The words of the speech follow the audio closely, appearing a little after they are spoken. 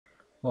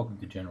Welcome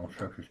to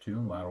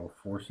Gen.Struct.2 Lateral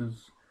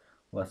Forces,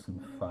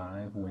 Lesson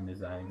 5, Wind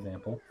Design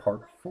Example,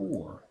 Part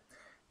 4.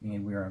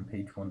 And we are on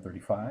page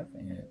 135,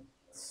 and it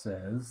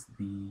says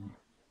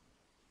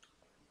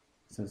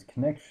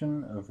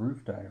connection of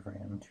roof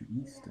diaphragm to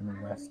east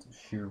and west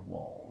shear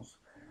walls.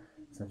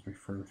 It says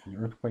refer to the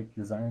earthquake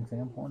design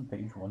example on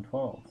page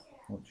 112,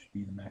 which should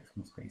be the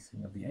maximum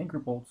spacing of the anchor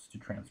bolts to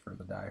transfer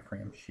the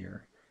diaphragm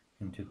shear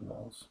into the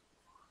walls.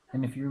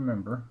 And if you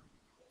remember,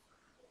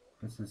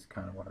 this is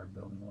kind of what our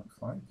building looks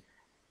like.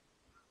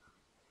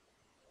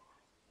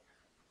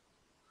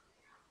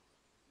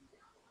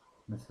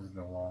 This is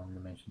the long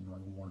dimension,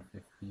 like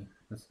 150.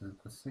 This is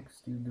the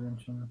 60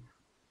 dimension.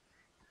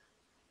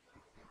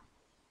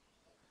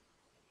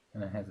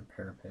 And it has a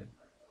parapet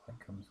that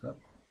comes up.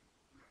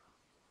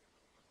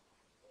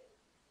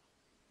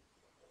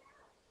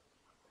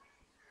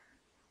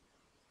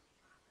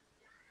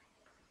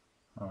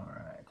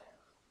 Alright,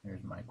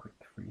 here's my quick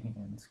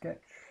freehand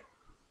sketch.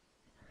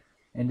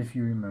 And if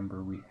you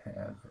remember, we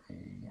have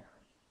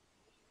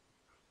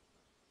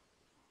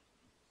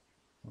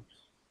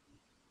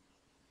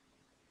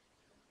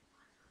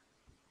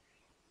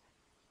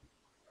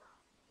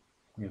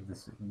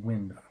this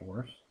wind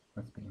force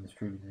that's being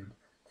distributed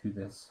to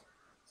this.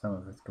 Some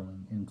of it's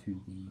going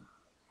into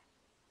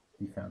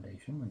the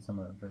foundation, and some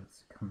of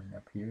it's coming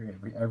up here.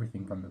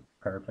 Everything from the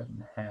parapet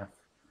and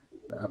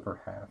the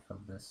upper half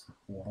of this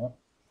wall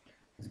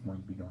is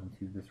going to be going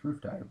to this roof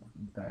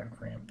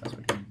diaphragm. That's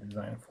what you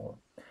design it for.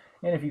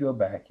 And if you go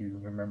back, you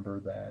remember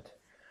that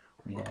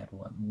we had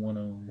what, I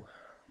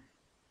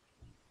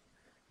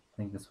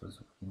think this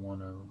was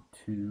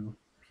 102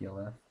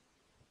 PLF,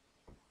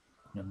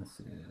 and this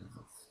is,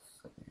 let's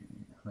say,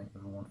 I think it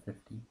was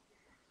 150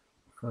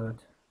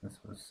 foot. This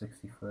was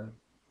 60 foot.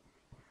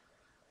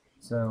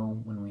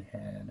 So when we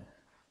had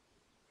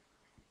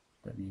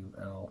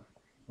WL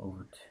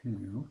over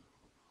 2,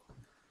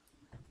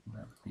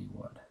 that would be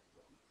what?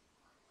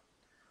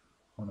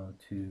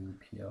 102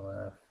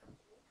 PLF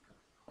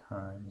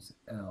times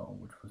L,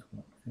 which was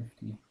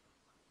 150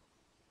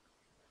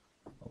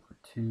 over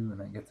 2, and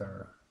that gets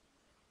our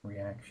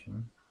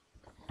reaction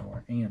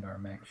and our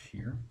max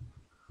shear.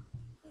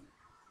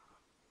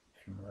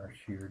 Remember our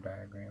shear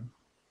diagram.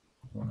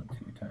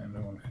 102 times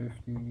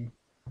 150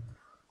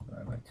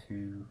 divided by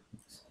 2,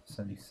 it's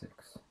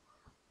 76.50,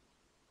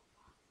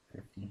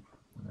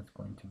 and that's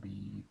going to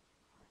be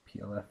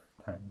PLF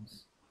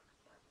times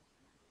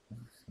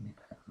 60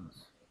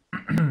 pounds.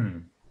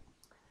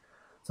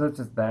 So that's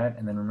just that,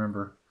 and then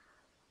remember,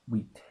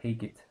 we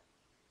take it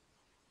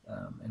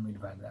and we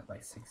divide that by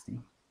 60.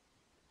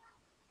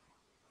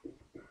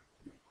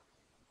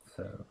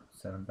 So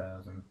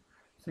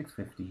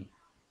 7,650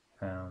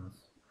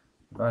 pounds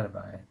divided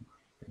by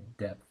the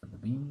depth of the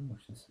beam,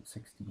 which is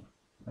 60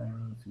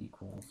 pounds,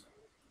 equals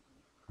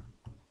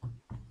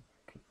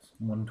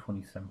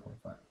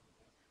 127.5.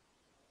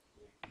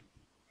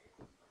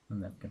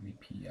 And that's going to be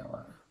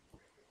PLF.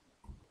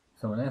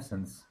 So in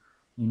essence,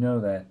 you know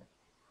that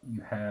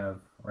you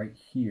have right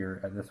here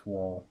at this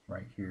wall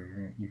right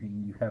here,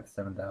 you have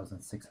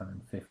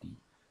 7,650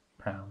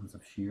 pounds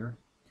of shear,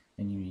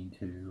 and you need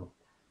to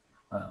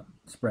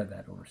spread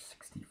that over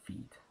 60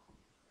 feet.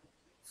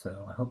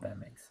 So I hope that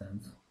makes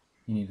sense.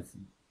 You need to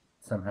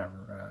somehow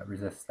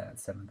resist that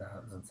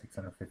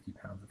 7,650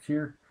 pounds of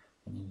shear,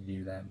 and you need to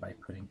do that by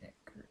putting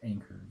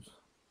anchors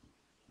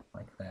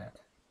like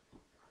that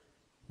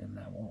in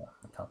that wall,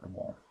 the top of the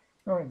wall.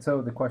 Alright,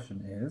 so the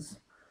question is,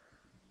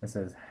 it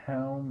says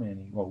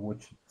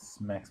which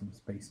maximum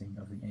spacing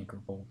of the anchor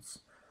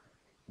bolts,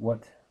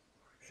 what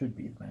should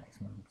be the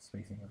maximum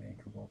spacing of the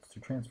anchor bolts to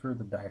transfer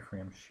the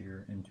diaphragm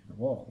shear into the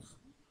walls?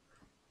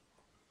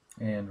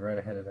 And right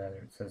ahead of that,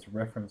 it says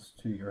refer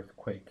to the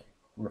earthquake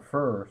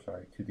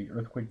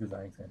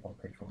design example on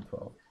page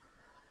 112.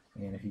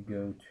 And if you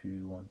go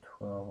to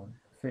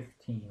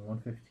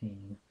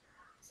 115, it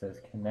says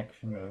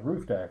connection of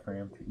roof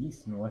diaphragm to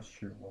east and west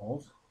shear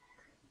walls.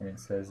 And it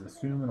says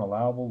assume an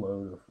allowable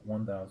load of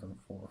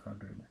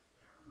 1,400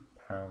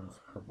 pounds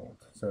per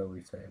bolt. So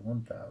we say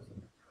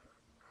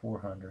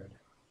 1,400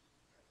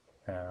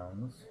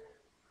 pounds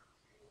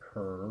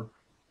per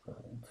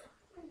bolt.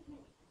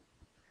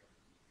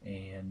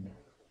 And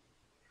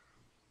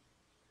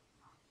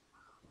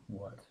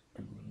what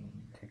do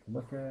we take a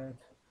look at?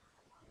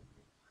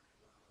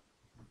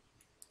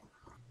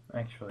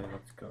 Actually,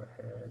 let's go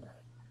ahead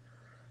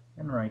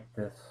and write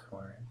this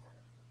where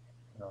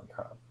it's on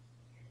top.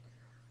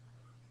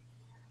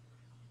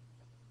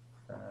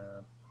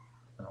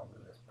 And I'll do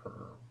this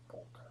per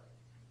bolt.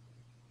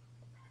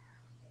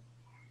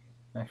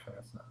 Actually,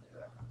 let's not do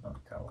that.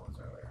 I'll tell what was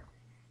earlier.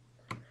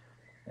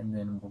 And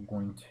then we're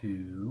going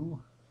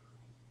to,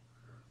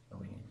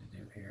 what we need to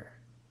do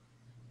here?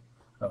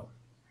 Oh,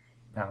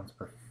 pounds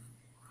per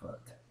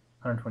foot.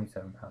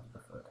 127 pounds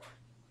per foot.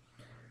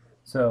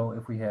 So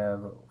if we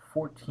have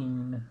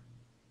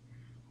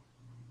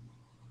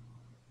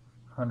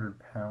 1,400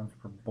 pounds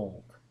per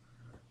bolt,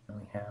 and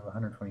we have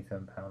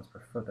 127 pounds per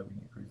foot that we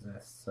need to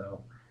resist,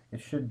 so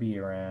it should be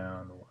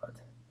around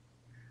what?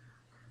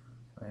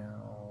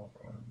 Well,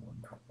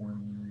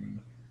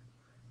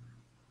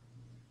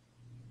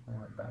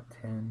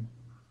 10,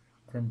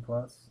 10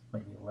 plus,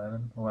 maybe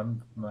 11,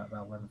 about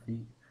 11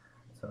 feet.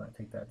 So I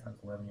take that times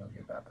 11, you'll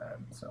get about that.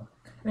 So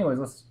anyways,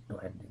 let's go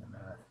ahead and do the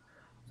math.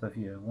 So if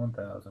you have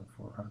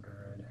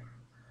 1,400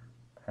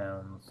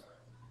 pounds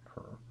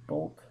per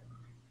bolt,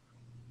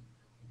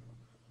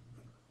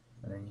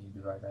 and then you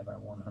divide that by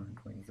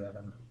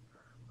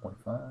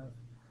 127.5,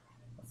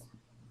 that's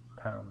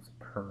pounds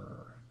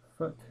per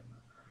foot,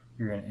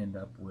 you're going to end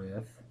up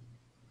with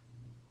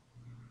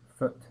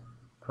foot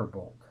per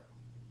bolt.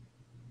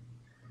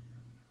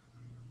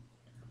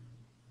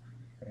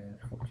 And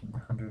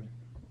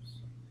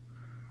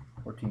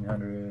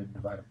 1,400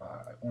 divided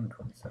by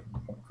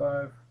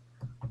 127.5,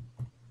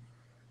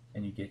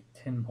 and you get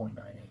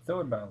 10.98, so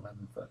about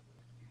 11 foot.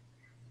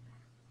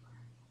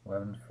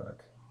 11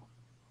 foot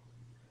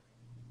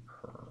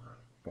per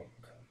bolt.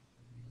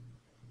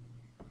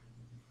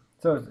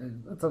 So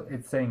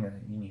it's saying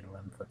that you need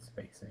 11 foot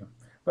spacing,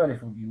 but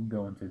if you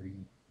go into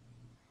the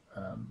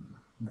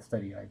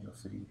study guide, you'll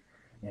see,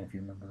 and if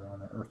you remember on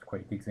the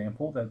earthquake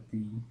example, that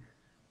the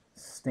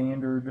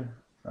standard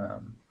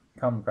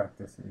common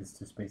practice is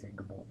to space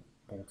anchor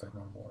bolts at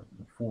no more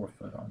than 4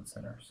 foot on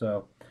center.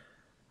 So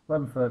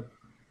 11 foot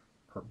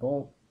per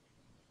bolt,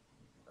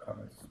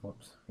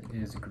 whoops,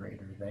 is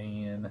greater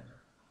than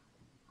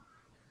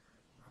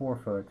 4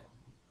 foot.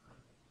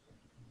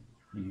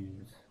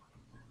 Use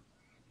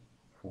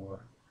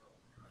 4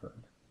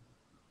 foot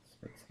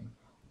spacing.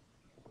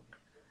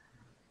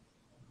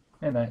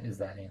 And that is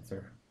that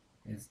answer,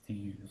 is to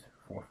use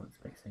 4 foot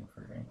spacing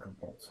for your anchor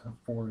bolts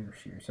for your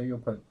shear. So you'll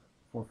put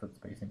 4 foot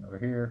spacing over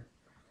here,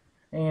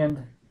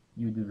 and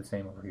you do the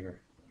same over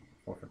here,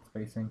 4 foot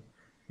spacing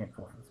and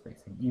 4 foot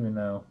spacing, even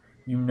though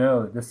you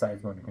know that this side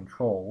is going to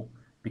control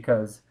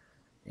because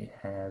it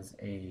has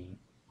a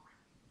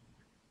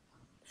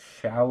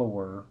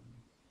shallower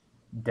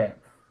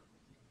depth,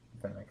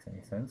 if that makes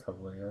any sense.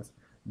 Hopefully it does.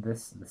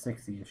 The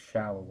 60 is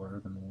shallower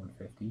than the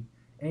 150,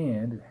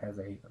 and it has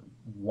a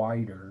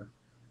wider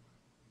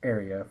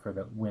area for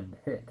the wind to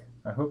hit.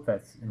 I hope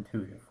that's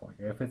intuitive for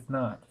you. If it's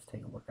not, just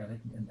take a look at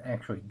it and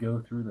actually go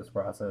through this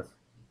process,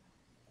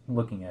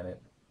 looking at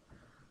it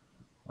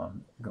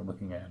on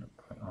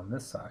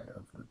this side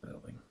of the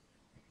building.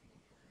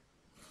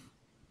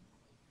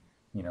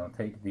 You know,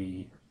 take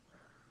the,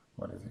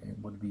 what is it? It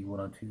would be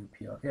 102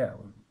 PL. Yeah,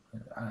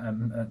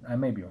 I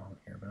may be wrong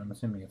here, but I'm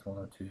assuming it's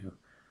 102.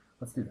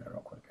 Let's do that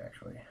real quick,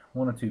 actually.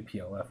 102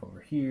 PLF over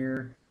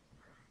here,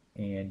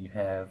 and you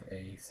have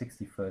a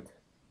 60 foot.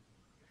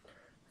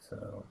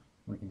 So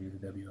we can do the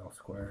WL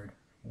squared.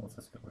 Let's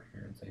just go over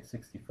here and say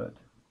 60 foot.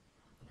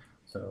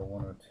 So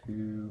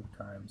 102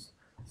 times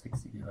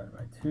 60 divided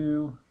by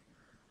 2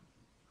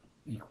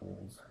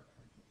 equals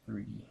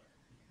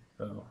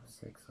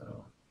 3060.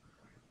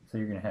 So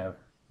you're going to have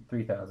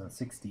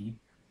 3,060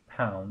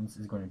 pounds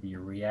is going to be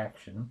your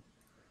reaction,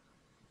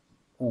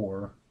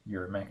 or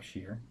your max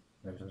shear.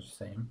 Those are the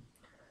same.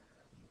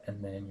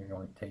 And then you're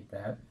going to take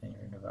that and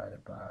you're going to divide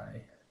it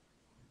by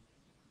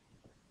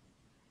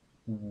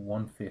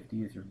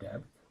 150 is your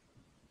depth.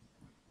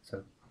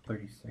 So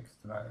 36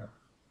 divided,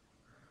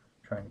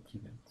 trying to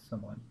keep it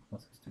somewhat,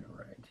 let's just do it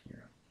right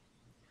here.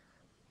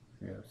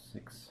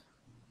 3,060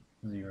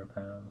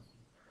 pounds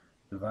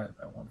divided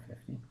by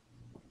 150.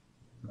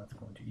 And that's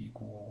going to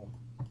equal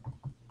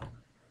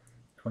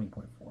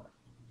 20.4.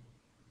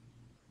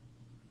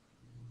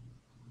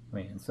 I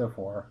mean, and so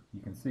far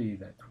you can see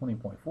that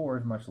 20.4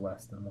 is much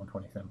less than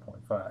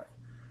 127.5.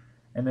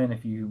 And then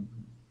if you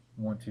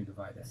want to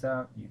divide this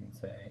out, you can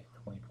say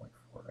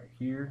 20.4 right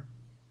here,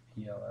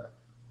 PLF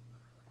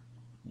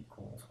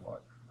equals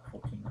what?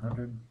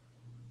 1,400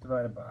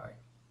 divided by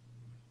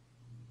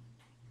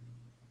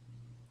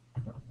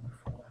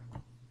 1.4.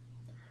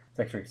 It's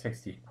actually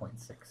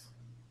 68.6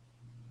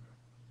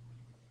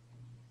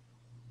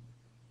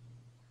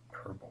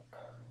 per bolt.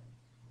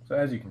 So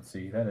as you can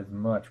see, that is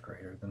much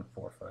greater than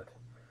 4 foot,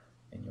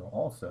 and you'll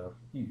also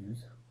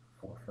use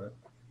 4 foot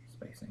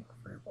spacing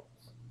for your bolts.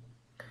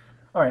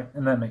 All right,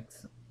 and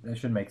that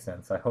should make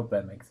sense. I hope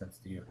that makes sense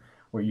to you,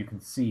 where you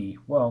can see,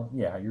 well,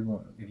 yeah, you're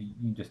going. If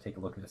you just take a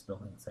look at this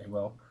building and say,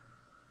 well,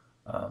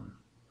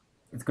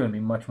 it's going to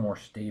be much more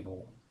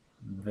stable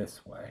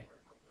this way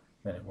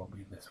than it will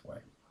be this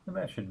way, and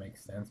that should make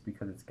sense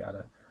because it's got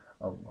a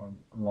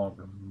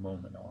longer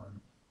moment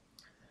arm.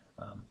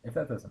 If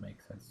that doesn't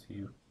make sense to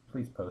you,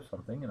 please post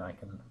something and I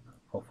can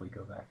hopefully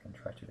go back and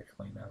try to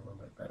explain that a little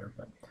bit better.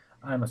 But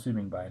I'm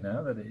assuming by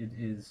now that it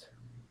is,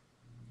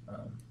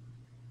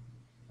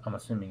 I'm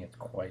assuming it's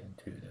quite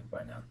intuitive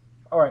by now.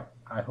 Alright,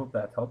 I hope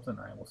that helps, and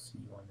I will see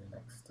you on the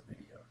next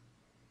video.